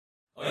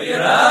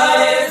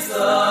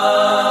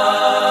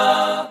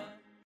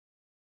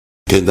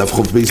כן, דף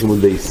חוף בייס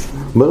עמוד בייס.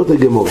 אומרת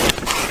הגמור,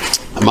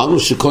 אמרנו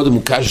שקודם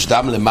מוקש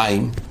דם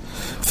למים,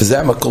 וזה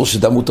המקור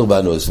שדם מותר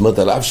באנוס. זאת אומרת,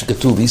 על אף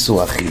שכתוב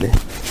איסור אכילה,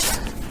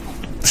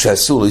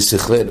 שאסור, לא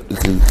יסריך,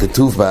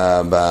 כתוב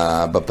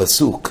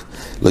בפסוק,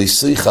 לא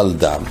יסריך על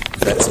דם,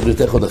 ואסור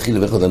יותר חוד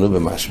אכילה ואחוד אנוס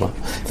במשמע.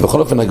 ובכל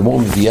אופן הגמור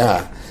מביאה,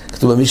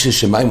 כתוב במישהו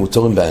שמים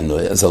מותרים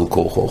באנוס, אז על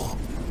כורחוך.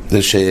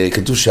 זה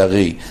שכתוב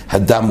שהרי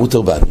הדם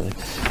מותר באנוה,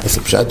 אז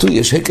פשטו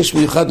יש הקש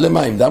מיוחד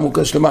למים, דם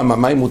מוקש למים,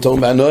 המים מותר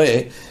באנוה,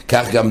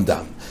 כך גם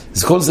דם.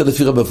 אז כל זה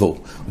לפי רבבו.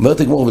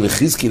 אומרת הגמור,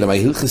 ולחזקי למה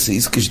הלכסי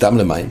איסקש דם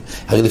למים,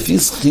 הרי לפי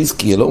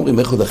חזקי לא אומרים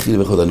איכות אכיל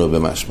ואיכות אנוה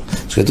במשמע,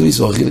 שכתוב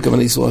איסור אכיל כמובן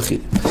איסור אכיל.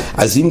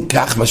 אז אם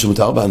כך מה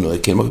שמותר באנוה,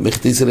 כן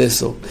מחטיא זה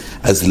לאסור,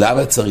 אז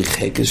למה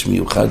צריך הקש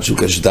מיוחד שהוא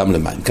קש דם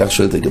למים? כך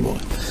שואלת הגמור.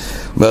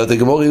 אומרת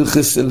הגמור,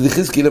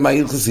 לחזקי למה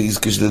הלכסי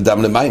איסקש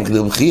דם למים, כדי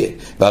רבחיה,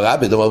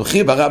 ברבא דאמר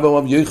רבחיה, ברבא אמר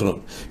רבי יוחנן,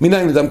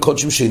 מנין לדם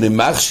קודשים שאינו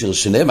מכשיר,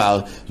 שנאמר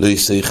לא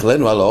יסריך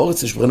לנו על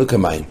האורץ ישפכנו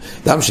כמים.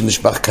 דם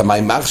שנשפך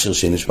כמים מכשיר,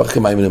 שנשפך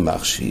כמים אינו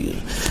מכשיר.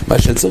 מה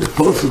שצריך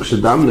פה סוג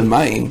של דם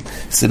למים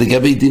זה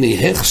לגבי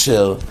דיני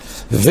הכשר,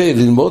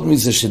 וללמוד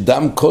מזה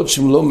שדם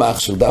קודשים לא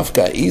מכשיר,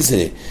 דווקא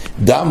איזה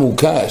דם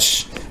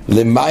מוקש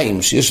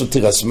למים שיש לו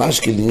תירס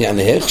משקל לעניין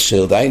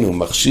הכשר, דיינו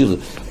מכשיר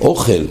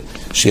אוכל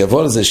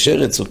שיבוא על זה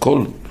שרץ או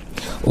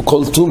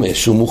כל תומה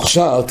שהוא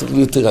מוכשר, צריך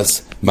להיות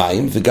תירס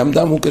מים, וגם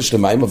דם מוקש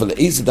למים, אבל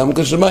איזה דם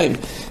מוקש למים?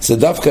 זה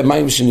דווקא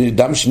מים,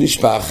 דם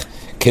שנשפך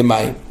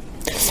כמים.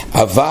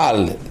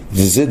 אבל,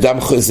 וזה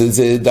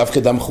זה דווקא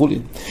דם חולין,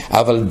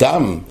 אבל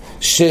דם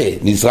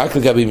שנזרק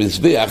לגבי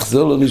מזבח, זה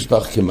לא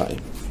נשפך כמים.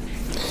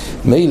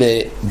 מילא,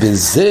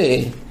 בזה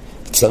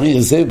צריך,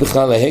 זה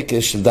בכלל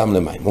ההקש של דם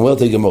למים.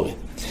 אומרת הגמרא,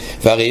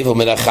 והרי איבר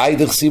מן החי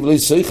דכסיב לא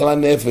יסריך על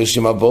הנפש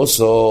עם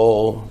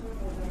הבוסו.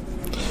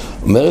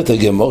 אומרת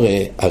הגמרא,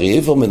 הרי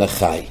איבר מן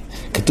החי,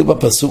 כתוב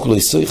בפסוק לא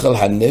יסריך על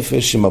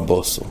הנפש עם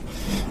הבוסו,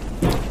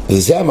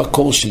 וזה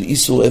המקור של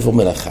איסור איבר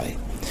מן החי.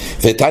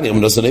 ותניא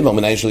מנוזר איבר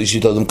מנין שלו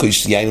אישית אדם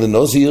כויש יין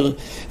לנוזיר,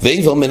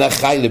 ואיבר מן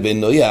החי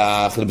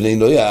לבני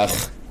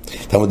נויח,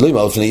 תלמוד לא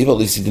אמר לפני איבר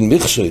לא יסידין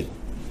מכשול.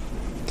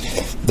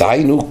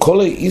 דהיינו,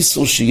 כל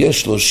האיסור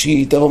שיש לו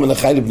שיט איבר מן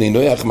החי לבני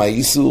נויח, מה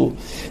האיסור?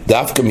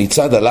 דווקא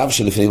מצד עליו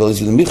שלפני איבר לא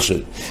יסידין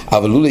מכשול.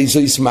 אבל לא לאיזו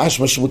ישמש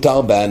מה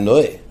שמותר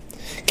באנוה,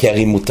 כי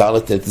הרי מותר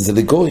לתת את זה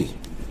לגוי.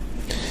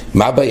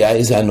 מה הבעיה?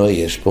 איזה אנוה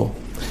יש פה?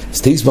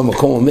 סטייס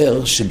במקום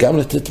אומר שגם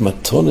לתת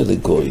מתונה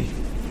לגוי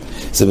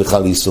זה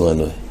בכלל איסור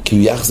אנוה, כי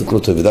הוא יחזק לא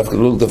טוב, ודווקא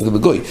לא דווקא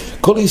בגוי.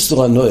 כל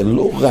איסור אנוה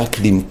לא רק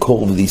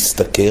למכור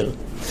ולהסתכר,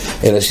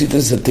 אלא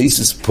שיטס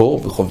התייסס פה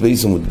בחוב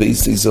בייס עמוד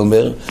בייס זה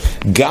אומר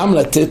גם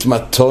לתת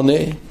מתונה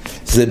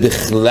זה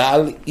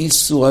בכלל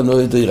איסור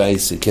אנוה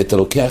דרייסה, כי אתה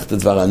לוקח את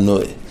הדבר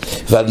אנוה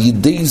ועל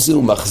ידי זה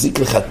הוא מחזיק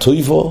לך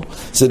טויבו,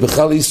 זה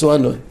בכלל איסור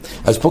אנוה.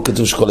 אז פה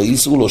כתוב שכל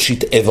האיסור לא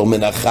שיט עבר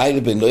מן החי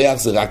לבן נויח,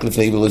 זה רק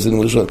לפני עבר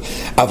לזינים ראשון,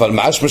 אבל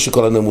משמע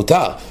שכל אנוה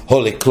מותר.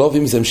 הולי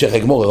כלובים זה המשך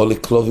הגמור, הולי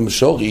כלובים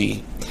שורי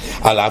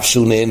על אף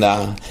שהוא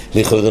נהנה,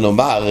 לכאורה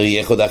נאמר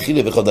יחוד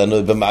אכילה וחוד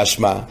אנוה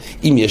במשמע,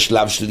 אם יש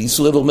לאו של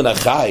איסור עבר מן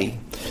החי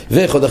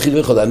ואחוד אכילה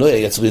ואחוד אנוה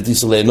יצרו את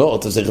איסור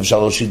ליהנות, אז איך אפשר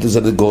להושיט את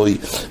זה לגוי?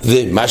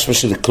 ומשמע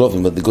של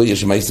כלובים, לגוי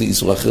יש מה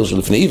איסור אחר של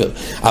לפני עבר,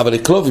 אבל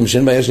לכלובים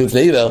שאין בעיה של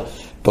לפני עבר,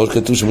 פה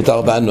כתוב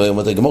שמותר באנוה,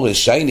 אומרת הגמור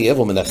שייני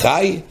עבר מן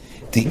החי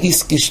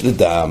תאיסקיש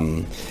לדם.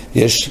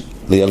 יש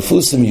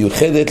לילפוס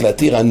מיוחדת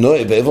להתיר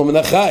אנוה בעבר מן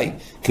החי,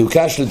 כי הוא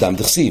קש לדם,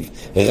 תכסיב,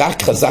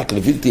 רק חזק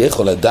לבלתי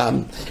יכול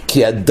אדם,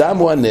 כי אדם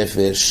הוא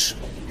הנפש.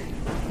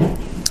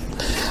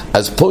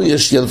 אז פה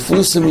יש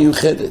ילפוס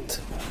מיוחדת.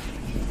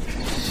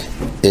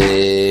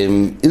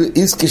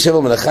 איסקיש עבר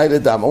מן החי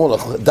לדם, אומר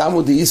לך, דם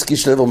הוא די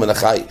איסקיש לעבר מן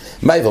החי.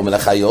 מה עבר מן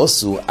החי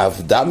עושו?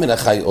 אף דם מן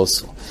החי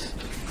עושו.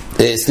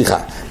 סליחה,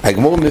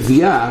 הגמור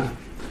מביאה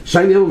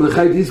שייני עבר מן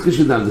החי די איסקיש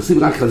לדם,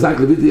 תכסיב רק חזק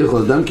לבלתי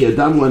יכול אדם, כי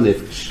אדם הוא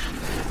הנפש.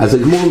 אז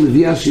הגמור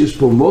מביאה שיש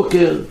פה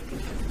מוקר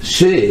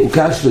שהוא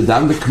קש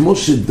לדם, וכמו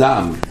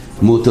שדם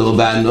מותר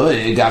באנוה,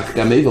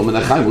 גם עבר מן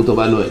החי מותר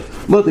באנוה.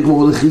 אומרת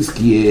הגמור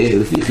לחזקי,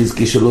 לפי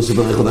חזקי שלא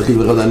סובר אחד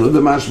אכיל ואחד אנוה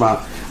במשמע,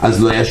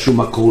 אז לא היה שום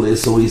מקור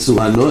לאסור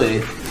איסור אנוה,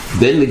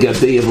 בין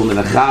לגבי עבר מן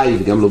החי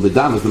וגם לא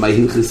בדם, אז למה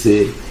הלכסה?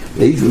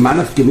 מה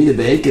נפקא מינה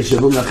בהקש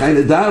עבר מן החי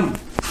לדם?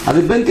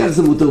 הרי בין כך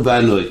זה מותר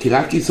באנוה, כי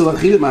רק איסור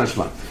אכיל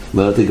משמע.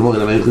 אומרת הגמור,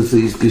 למה הלכסה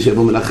איסקיש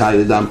עבר מן החי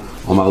לדם?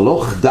 אומר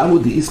לא, דם הוא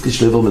די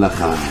איסקיש לעבר מן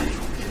החי.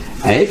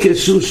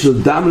 ההקש הוא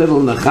של דם לעבר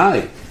מן החי.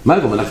 מה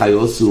עבר מן החי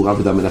אוסור?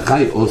 רב דם מן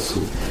החי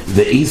אוסור.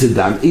 ואיזה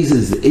דם?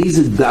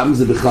 איזה דם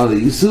זה בכלל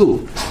האיסור?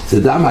 זה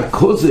דם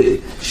הכוזה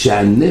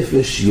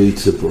שהנפש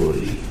יוצא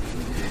פורי.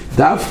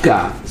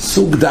 דווקא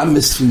סוג דם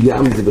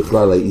מסוים זה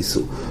בכלל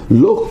האיסור.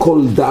 לא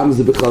כל דם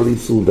זה בכלל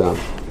איסור דם.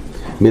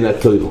 מן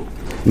התוירו.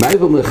 מה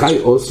עבר מן החי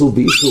אוסור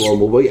באיסור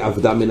אומר? בואי אף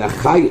דם מן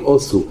החי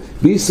אוסור.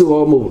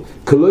 באיסור אומר,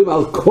 כלום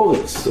על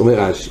קורס, אומר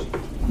רש"י.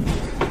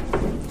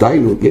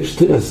 דיינו, יש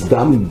תרס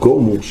דם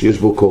גומו שיש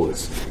בו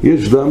קורס.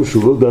 יש דם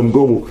שהוא לא דם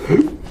גומו,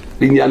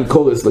 עניין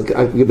קורס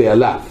לגבי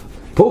עליו.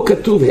 פה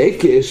כתוב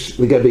הקש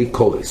לגבי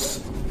קורס.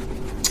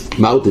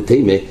 מהו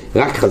תתימה?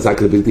 רק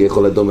חזק לבלתי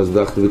יכול אדום, אז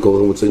דרכתי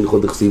וקוראים מוצאים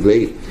לכל דחסיד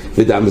לי,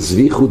 ודם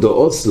זביחו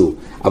דאוסו,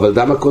 אבל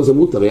דם הכל זה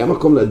מותר. היה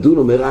מקום לדון,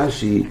 אומר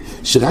רש"י,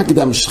 שרק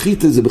דם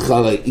שחית זה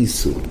בכלל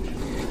האיסור.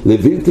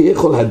 לבלתי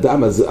יכול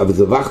הדם, אבל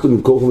זבחתו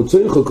ממקור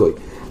ומצוין חלקוי.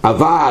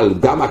 אבל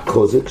דם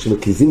הקוזק,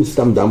 כשמקיזים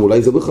סתם דם,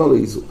 אולי זה בכלל לא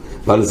איסור.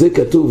 ועל זה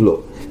כתוב לו,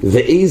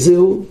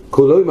 ואיזהו,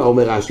 כלוי מה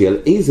אומר רש"י, על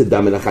איזה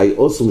דם אין החי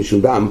אוסר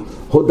משום דם,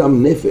 הוא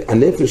דם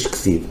הנפש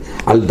כסיב,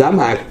 על דם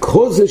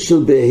הקוזק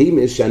של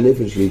בהמה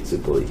שהנפש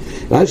יצפוי.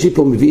 רש"י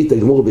פה מביא את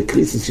הגמור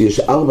בקריסיס שיש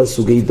 4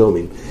 סוגי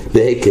דומים,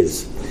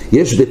 בהקז.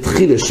 יש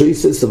בתחילה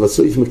שויסס,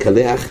 ובסוף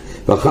מקלח,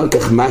 ואחר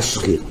כך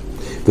משחיר.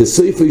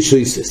 וסוף הוא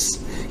שויסס.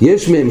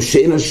 יש מהם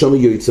שאין השומר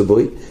יוצא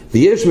בוי,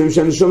 ויש מהם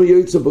שהנשומר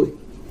יוצא בוי.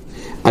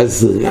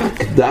 אז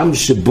רק דם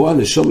שבו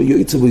הנשומר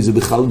יוצא בוי זה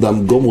בכלל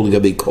דם גומר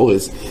לגבי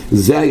קורס,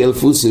 זה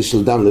הילפוס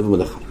של דם לב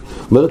מלאכה.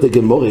 אומרת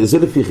הגמורה, זה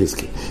לפי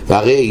חזקי.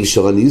 והרי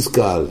שור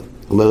הנזקל,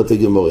 אומרת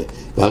הגמורה,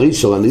 והרי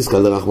שור הנזקל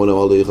לרחמון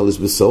אמר לא יחלס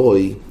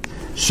בסורוי.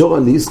 שור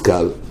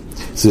הנזקל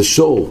זה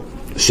שור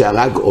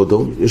שהרג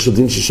אודום, יש עוד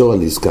דין ששור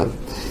הנזקל,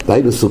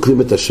 והיינו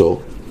סוכלים את השור,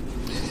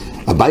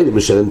 הביילה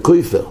משלם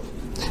כויפר,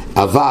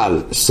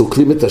 אבל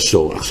סוכלים את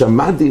השור. עכשיו,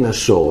 מה דין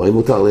השור? האם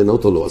מותר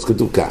ליהנות או לא? אז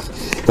כתוב כך,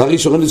 והרי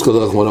שור הנזקל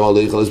לרחמון אמר לא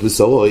יחלס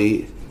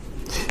בסורוי,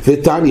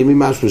 ותניא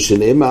ממשהו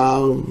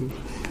שנאמר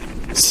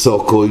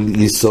סוקל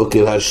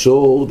יסוקל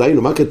השור.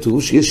 דיינו, מה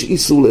כתוב? שיש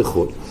איסור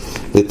לאכול.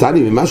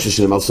 ותניא ממשהו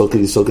שנאמר סוקל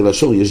יסוקל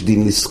השור, יש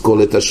דין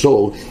לסקול את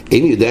השור.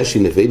 אין יודע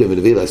שנבלה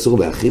ונבלה אסור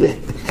באכילה?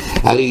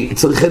 הרי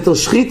צריך היתר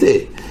שחיתה.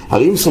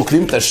 הרי אם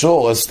סוקלים את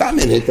השור, אז סתם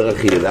אין היתר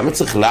אכילה. למה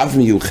צריך לאו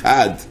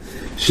מיוחד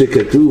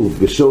שכתוב,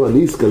 בשור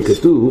הנזקל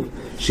כתוב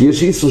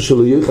שיש איסור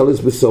שלא יחלס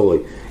בסורוי?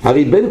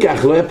 הרי בין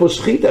כך לא היה פה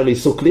שחיתה, הרי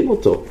סוקלים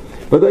אותו.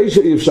 ודאי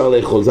שאי אפשר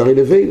לאכול, זה הרי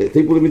נבלה,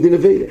 תיפו למדין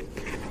נבלה.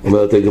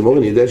 אומרת הגמור,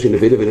 אני יודע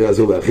שנבלה ונראה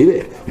עזור באכילה.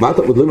 מה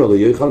אתה עוד לא אומר לו,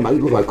 יויכל, מה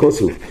יגלו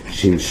והכוסו?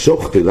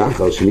 שימשוך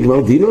תלאחר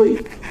שנגמר דינוי,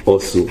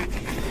 עושו.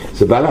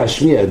 זה בא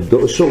להשמיע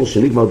שור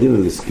שנגמר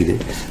דינוי לסקילה,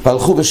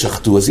 והלכו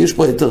ושחטו. אז יש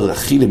פה יותר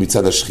אכילה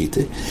מצד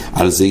השחיתה,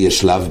 על זה יש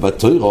שלב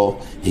בתוירו,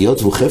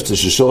 היות וחפצה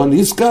ששור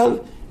הנזקל,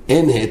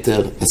 אין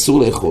היתר, אסור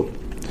לאכול.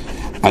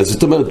 אז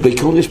זאת אומרת,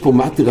 בעיקרון יש פה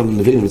מתיר על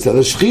נבלה מצד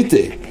השחיתה,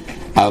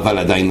 אבל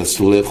עדיין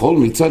אסור לאכול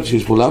מצד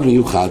שיש פה לאו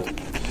מיוחד.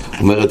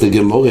 אומרת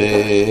הגמור,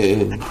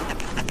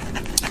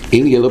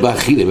 אין יהיה לו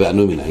באכילה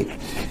בענוי מנהי.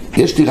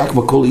 יש לי רק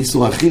מקור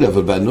לאיסור האכילה,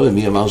 אבל בענוי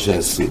מי אמר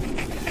שאסור?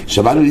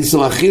 שמענו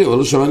לאיסור האכילה, אבל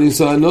לא שמענו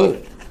לאיסור הענוי.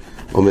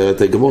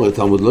 אומרת הגמור,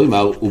 תלמוד לא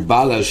אמר, הוא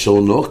בא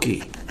לשורנוקי.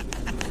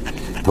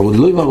 תלמוד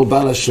לא אמר, הוא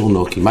בא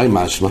לשורנוקי. מה עם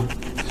משמע?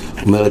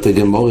 אומרת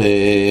הגמור,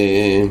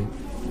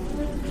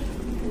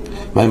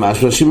 מה עם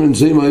משמע? שמעון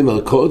זה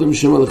אמר, קודם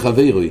שמע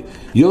לחברוי,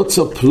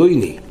 יוצא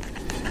פלויני.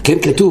 כן,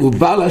 כתוב, הוא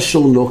בא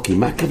לשורנוקי.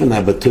 מה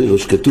הכוונה בתוירו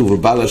שכתוב, הוא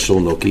בא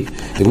לשורנוקי?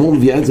 הגמור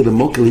מביאה את זה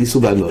למוקר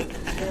לאיסור בענוי.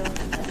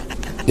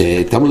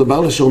 תמו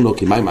דבר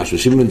לשורנוקי, מה עם משהו?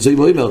 שמעון זה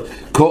אומר,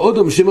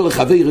 קודם שמע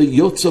לחברוי,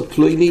 יוצא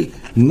פלויני,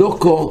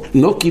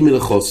 נוקי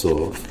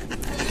מלחוסו.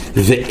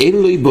 ואין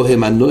לו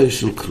בוהם הנוי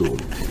של כלום.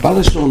 בא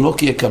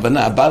לשורנוקי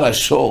הכוונה, בא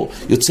לשור,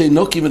 יוצא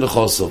נוקי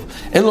מלחוסו.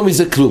 אין לו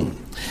מזה כלום.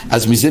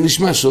 אז מזה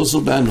נשמע שאוסר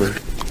בענוי.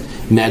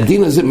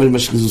 מהדין הזה, מה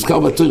שזוזכר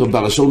בתוירה,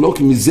 בא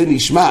לשורנוקי, מזה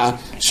נשמע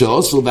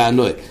שאוסר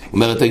בענוי.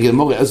 אומרת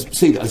הגמורה, אז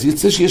בסדר, אז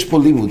יוצא שיש פה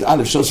לימוד,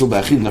 שאוסר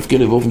באכיל,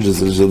 נפקנו באופן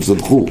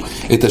שזבחו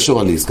את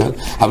השור הנזקל,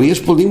 אבל יש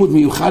פה לימוד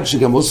מיוחד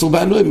שגם אוסר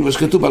בענוי, ממה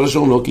שכתוב בא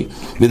לשורנוקי.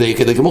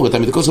 מדייק את הגמורה,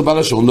 תמיד כוסר בא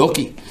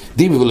לשורנוקי,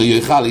 דימי ולא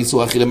יאכל,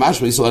 איסור אכיל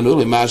למשמע, איסור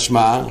ענוי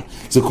למשמע,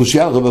 זה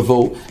קושיה על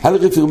רבבו, על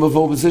רפיר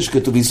מבואו בזה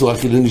שכתוב איסור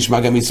אכיל נשמע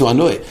גם איסור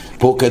ענוי.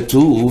 פה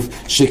כתוב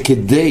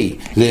שכדי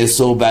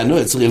לאסור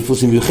בענוי צריך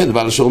אלפוסים מיוחד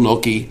בא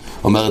לשורנוקי.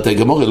 אומרת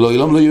הגמורה,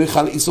 לא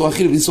יאכל איסור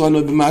אכיל ואיסור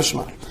ענוי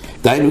במשמע.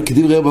 דיינו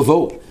כדברי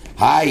רבבו.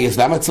 אז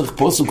למה צריך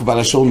פוסוק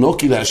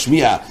בלשורנוקי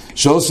להשמיע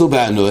שאוסר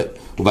בענוי?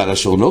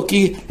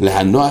 ובלשורנוקי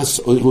להנועס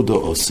אוירו דו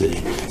עושה.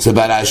 זה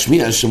בא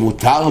להשמיע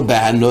שמותר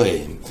בענוי.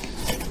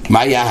 מה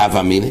היה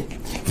הווה מיני?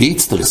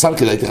 ויצטרך סל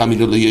כדאי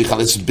תרמידו לא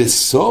יחלס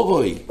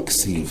בסורוי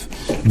כסיב,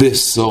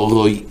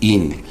 בסורוי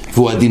אין,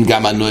 והוא הדין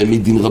גם ענוי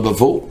מדין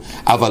רבבו,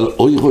 אבל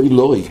אוירוי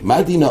לוי. מה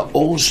הדין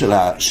האור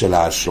של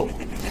השור?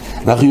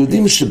 אנחנו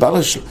יודעים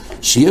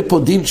שיהיה פה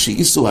דין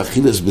שאיסור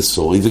אכילס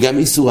בסורוי וגם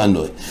איסור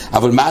ענוי,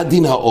 אבל מה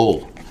הדין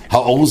האור?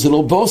 האור זה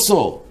לא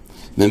בוסו,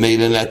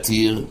 ממילא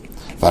להתיר,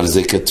 ועל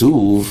זה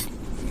כתוב,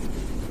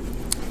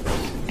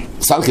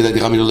 סל כדאי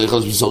תראה מלא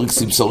לאכלס בסורי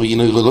כסיב בסורי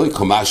אינו אירולוי,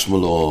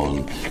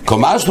 קומשמולון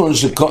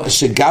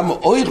שגם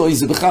אוירוי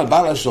זה בכלל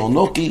בא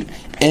לשורנוקי,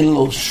 אין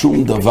לו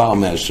שום דבר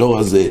מהשור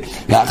הזה,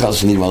 לאחר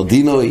שנגמר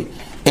דינוי,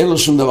 אין לו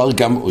שום דבר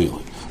גם אוירוי.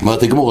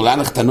 אומרת הגמור,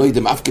 לנח תנוי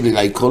דם אף כדי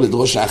לקרוא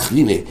לדרוש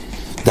האחרינה.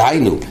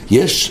 דהיינו,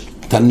 יש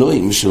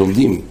תנויים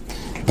שלומדים,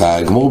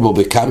 בגמור בו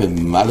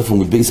בקאמם, א'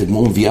 ומבייס,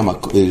 הגמור מביאה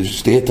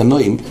שתי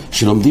תנויים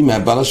שלומדים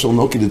מהבעל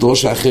השורנוקי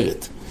לדרוש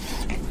האחרת.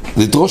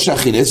 לדרוש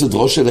האחרת זה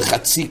דרוש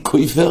לחצי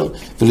כויפר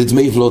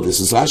ולדמי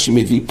ולודס. אז רש"י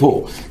מביא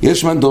פה,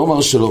 יש מן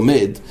דומר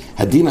שלומד,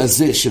 הדין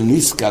הזה של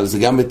ניסקל זה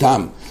גם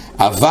בטעם.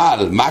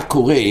 אבל מה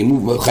קורה אם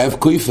הוא חייב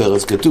כויפר?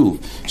 אז כתוב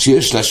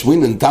שיש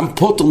לשמינן טעם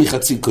פוטר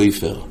מחצי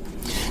כויפר.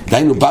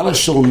 דיינו, בעל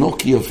השור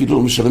נוקי אפילו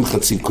לא משלם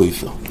חצי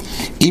כופר.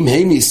 אם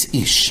המיס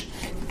איש,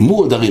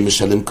 מועד הרי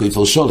משלם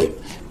כופר שולם.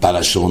 בעל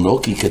השור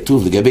נוקי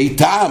כתוב לגבי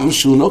טעם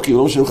שהוא נוקי, הוא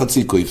לא משלם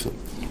חצי כופר.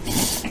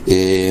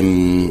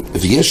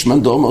 ויש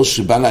מן דאמר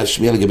שבא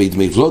להשמיע לגבי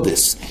דמי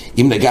ולודס,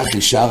 אם נגח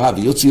אישה רע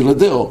ויוצא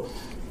ילדהו,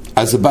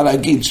 אז זה בא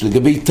להגיד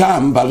שלגבי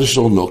טעם בעל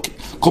השור נוקי.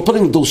 כל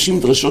פעמים דורשים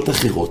דרשות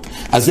אחרות,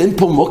 אז אין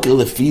פה מוקר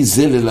לפי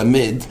זה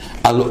ללמד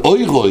על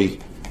אוירוי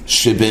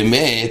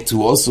שבאמת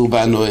הוא עושו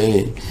בנו.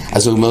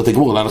 אז הוא אומר,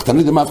 תגמור, אנחנו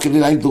תמיד אמרת כדי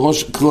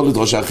לקרוא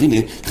לדרוש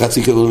האחיני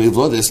חצי כבל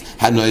מלבודס,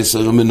 הנועי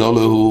סורו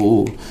מנולו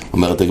הוא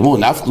אומר, תגמור,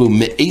 נפקלו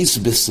מאיס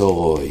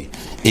בסורוי,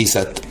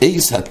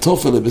 איס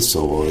התופל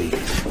לבסורוי.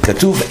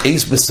 כתוב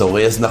איס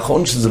בסורוי, אז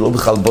נכון שזה לא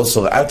בכלל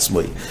בוסור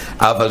עצמוי,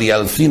 אבל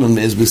ילפינו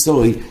מאיס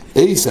בסורוי,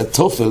 איס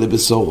התופל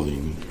לבסורוי.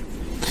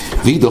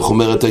 וידוך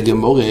אומרת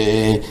הגמור,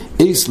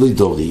 איס לא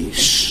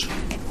דוריש.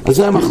 אז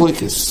זה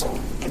המחלוקס.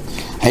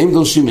 האם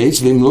דורשים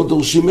איס, ואם לא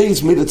דורשים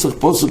איס, מילה צריך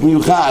פוסק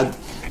מיוחד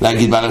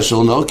להגיד בעל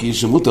השור נוקי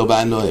שמותר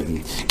בנוהם.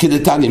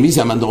 כדתניא, מי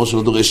זה המנדור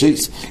שלא דורש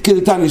איס?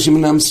 כדתניא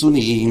שמן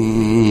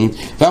המסונים.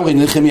 ואמרי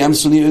נחם ים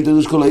סונים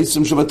ידרש כל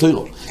האיסים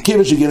שבתוירו.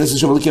 כיוון שגנס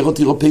שם לקח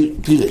אותירו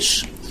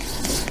פירש.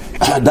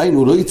 עדיין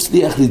הוא לא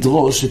הצליח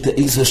לדרוש את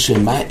האיס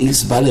השם, מה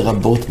האיס בא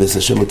לרבות באיס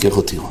השם לקח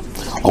אותירו.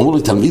 אמרו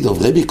לי תלמיד,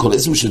 רבי, כל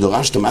איסים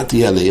שדורשת, מה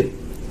תהיה עליהם?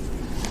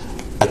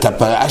 אתה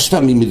פרשת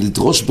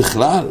מלדרוש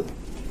בכלל?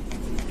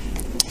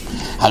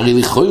 הרי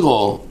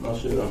לכוירו,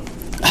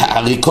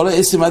 הרי כל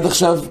העשם עד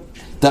עכשיו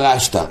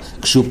דרשת.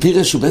 כשהוא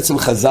פירש הוא בעצם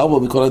חזר בו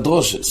מכל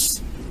הדרושס.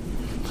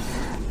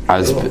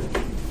 אז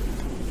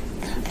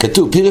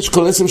כתוב, פירש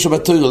כל העשם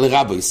שבתוירו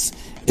לרבויס.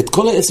 את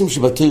כל העשם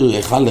שבתוירו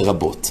יכל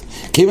לרבות.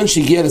 כיוון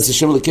שהגיע לזה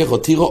שם לקח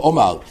אותירו,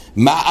 אומר,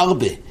 מה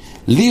הרבה?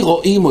 לי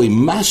רואים או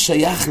מה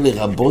שייך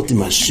לרבות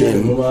עם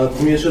השם.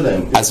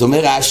 אז אומר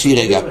רש"י,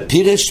 רגע,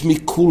 פירש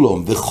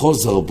מכולום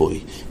וחוזר בוי,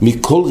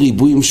 מכל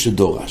ריבויים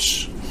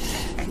שדורש.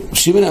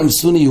 שמעון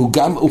המסוני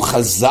הוא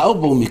חזר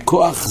בו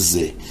מכוח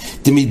זה.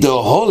 תמידו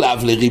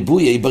הולב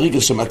לריבוי,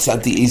 ברגע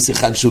שמצאתי איס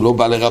אחד שהוא לא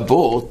בא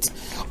לרבות,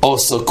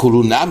 עושו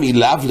כולונמי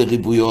לב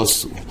לריבוי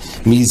עושו.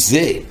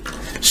 מזה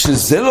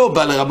שזה לא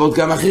בא לרבות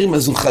גם אחרים,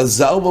 אז הוא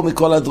חזר בו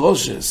מכל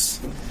הדרושס.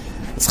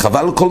 אז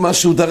חבל כל מה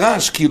שהוא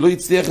דרש, כי הוא לא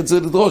הצליח את זה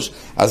לדרוש.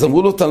 אז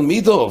אמרו לו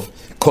תלמידוב,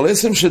 כל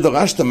עשם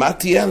שדרשת, מה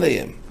תהיה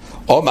עליהם?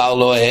 אומר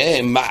לו,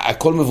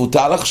 הכל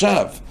מבוטל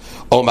עכשיו.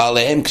 אומר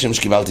להם, כשם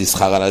שקיבלתי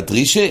שכר על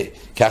הדרישה,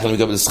 ככה אני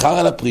מקבל שכר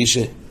על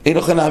הפרישה, אין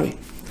לו חנמי.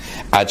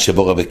 עד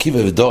שבו רבי עקיבא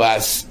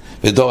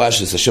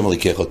ודורש את השם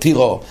לקח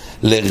אותירו,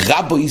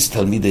 לרבויס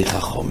תלמידי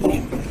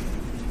חכמים.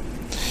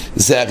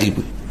 זה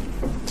הריבוי.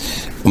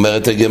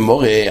 אומרת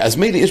הגמור, אז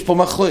מילא יש פה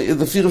מחלוקת,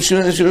 לפי רב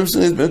שמעון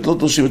באמת לא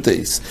דורשים את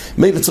האיס.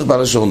 מילא צריך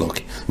בעל השור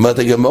נוקי. אומרת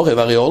הגמור,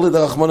 והרי אור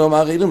לדרחמון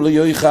אומר, אילם לא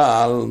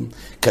יויכל.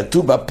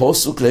 כתוב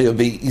בפוסוק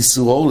לגבי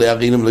איסור אור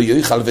לארילם לא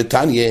יויכל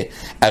ותניה,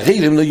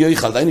 ארילם לא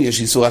יויכל, דיינו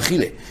יש איסור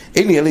אכילה.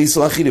 אין לי אלה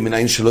איסור אכילה,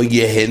 מניין שלא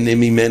יהנה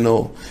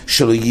ממנו,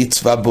 שלא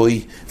יצבע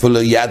בוי, ולא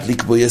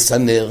ידליק בו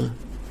יסנר.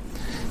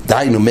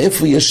 דיינו,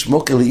 מאיפה יש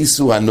מוקר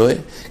לאיסור הנועה?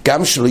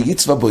 גם שלא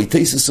יצבע בו,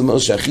 תייסס אומר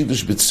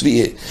שהחידוש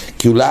בצביה,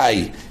 כי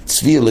אולי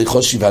צביה לא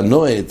יחושיב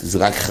הנועה,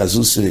 זה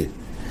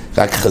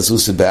רק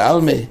חזוסה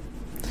בעלמה.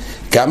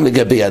 גם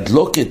לגבי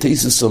הדלוקת,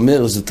 תייסס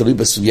אומר, זה תלוי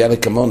בסוגיה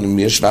לכמון, אם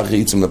יש לך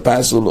ריצים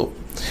לפס או לא.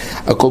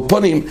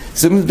 הקולפונים,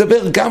 זה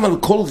מדבר גם על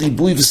כל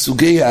ריבוי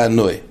וסוגי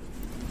הנועה.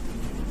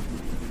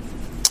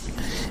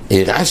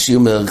 רש"י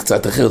אומר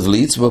קצת אחרת, ולא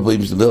יצבע בו, אם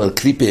מדבר על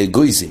קליפי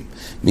אגויזם,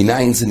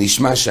 מניין זה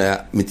נשמע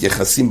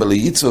שמתייחסים בה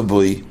ליצבע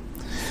בוי,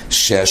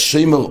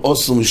 שהשמר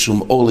עושו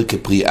משום אור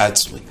לכפרי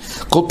עצמי.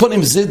 כל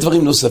פונים זה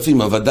דברים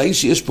נוספים, אבל ודאי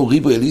שיש פה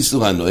ריבוי על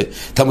איסור הנועה,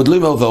 תמוד לא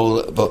אומר,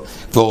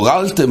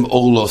 והורלתם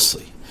אור לא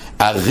סוי,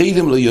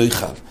 הרילם לא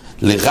יויכל,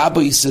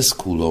 לרבו יסס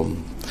כולום.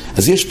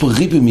 אז יש פה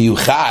ריבוי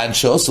מיוחד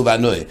שעושו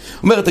והנועה.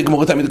 אומרת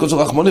הגמור תמיד כל זו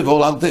רחמונה,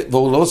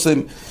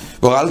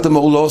 והורלתם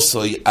אור לא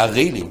סוי,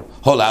 הרילם,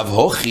 הולב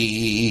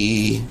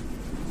הוכי.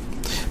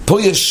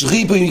 פה יש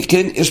ריבוי,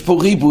 כן, יש פה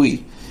ריבוי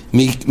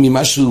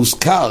ממה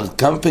שהוזכר,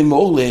 כמה פעמים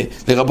אור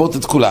לרבות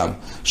את כולם.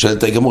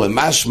 שואלת הגמור,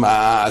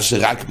 משמע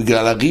שרק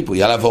בגלל הריבוי,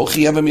 יאללה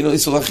ואוכי יבא מינו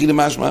איסור אחי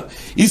למשמע,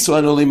 איסור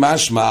אינו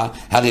למשמע,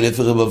 הרי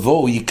לפי רבבו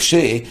הוא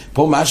יקשה,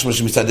 פה משמע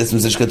שמצד עצם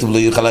זה שכתוב לא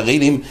יוכל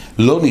הרילים,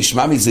 לא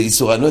נשמע מזה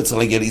איסור אינו, צריך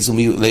להגיע לאיסור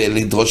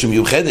לדרוש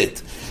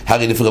מיוחדת.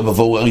 הרי לפי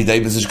רבבו הוא הרי די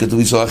בזה שכתוב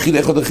איסור אחי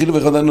לאחד אכילה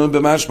ואחד אינו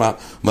במשמע.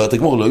 אומרת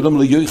הגמור,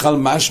 לא יוכל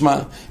משמע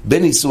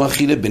בין איסור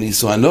אכילה בין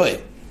איסור אינו.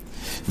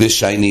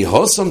 ושייני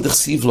הוסם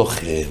דכסיב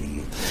לוחם,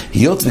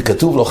 היות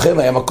וכתוב לוחם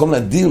היה מקום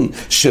לדין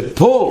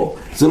שפה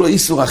זה לא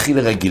איסור הכי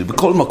לרגיל.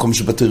 בכל מקום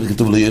שבתורה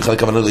כתוב לא יאכל,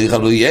 הכוונה לא יאכל,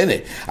 לא יהנה,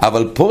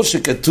 אבל פה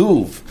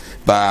שכתוב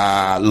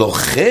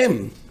בלוחם,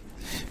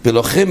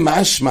 בלוחם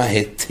משמע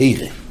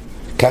התירה,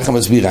 ככה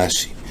מסביר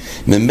רש"י.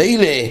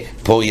 ממילא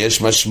פה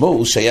יש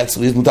משמעות שהיה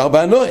צריך להיות מותר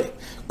בהנועה,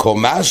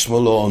 קומה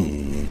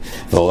שמולון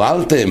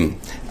והורלתם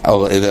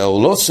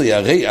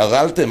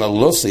הרלתם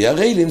ארלוסי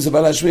הרעילים, זה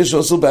בא להשמיע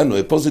שעשו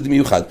בהנועה. פה זה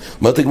מיוחד.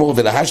 אומרת הגמור,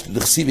 ולהשת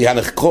דכסיבי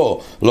הנחקרו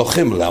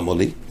לוחם למו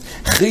לי,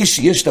 אחרי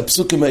שיש את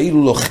הפסוקים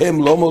האלו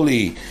לוחם למו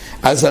לי,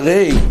 אז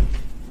הרי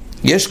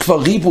יש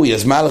כבר ריבוי,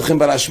 אז מה לכם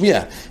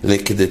בלהשמיע?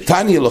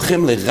 וכדתניא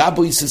לכם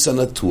לרבוי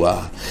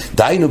ססנתוע.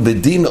 דהיינו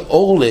בדין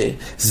אורלה,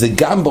 זה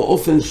גם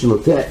באופן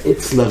שנוטע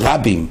עץ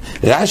לרבים.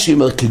 רש"י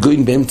אומר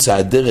כגוין באמצע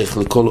הדרך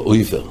לכל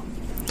אויבר.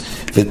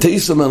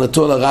 ותייס אומר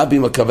נטוע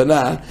לרבים,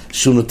 הכוונה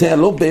שהוא נוטע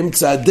לא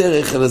באמצע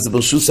הדרך, אלא זה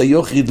ברשוס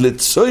היוחד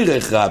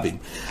לצורך רבים.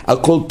 על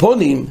כל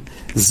פונים,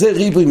 זה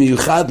ריבוי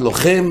מיוחד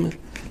לכם,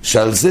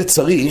 שעל זה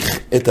צריך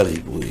את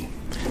הריבוי.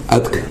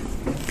 עד כאן.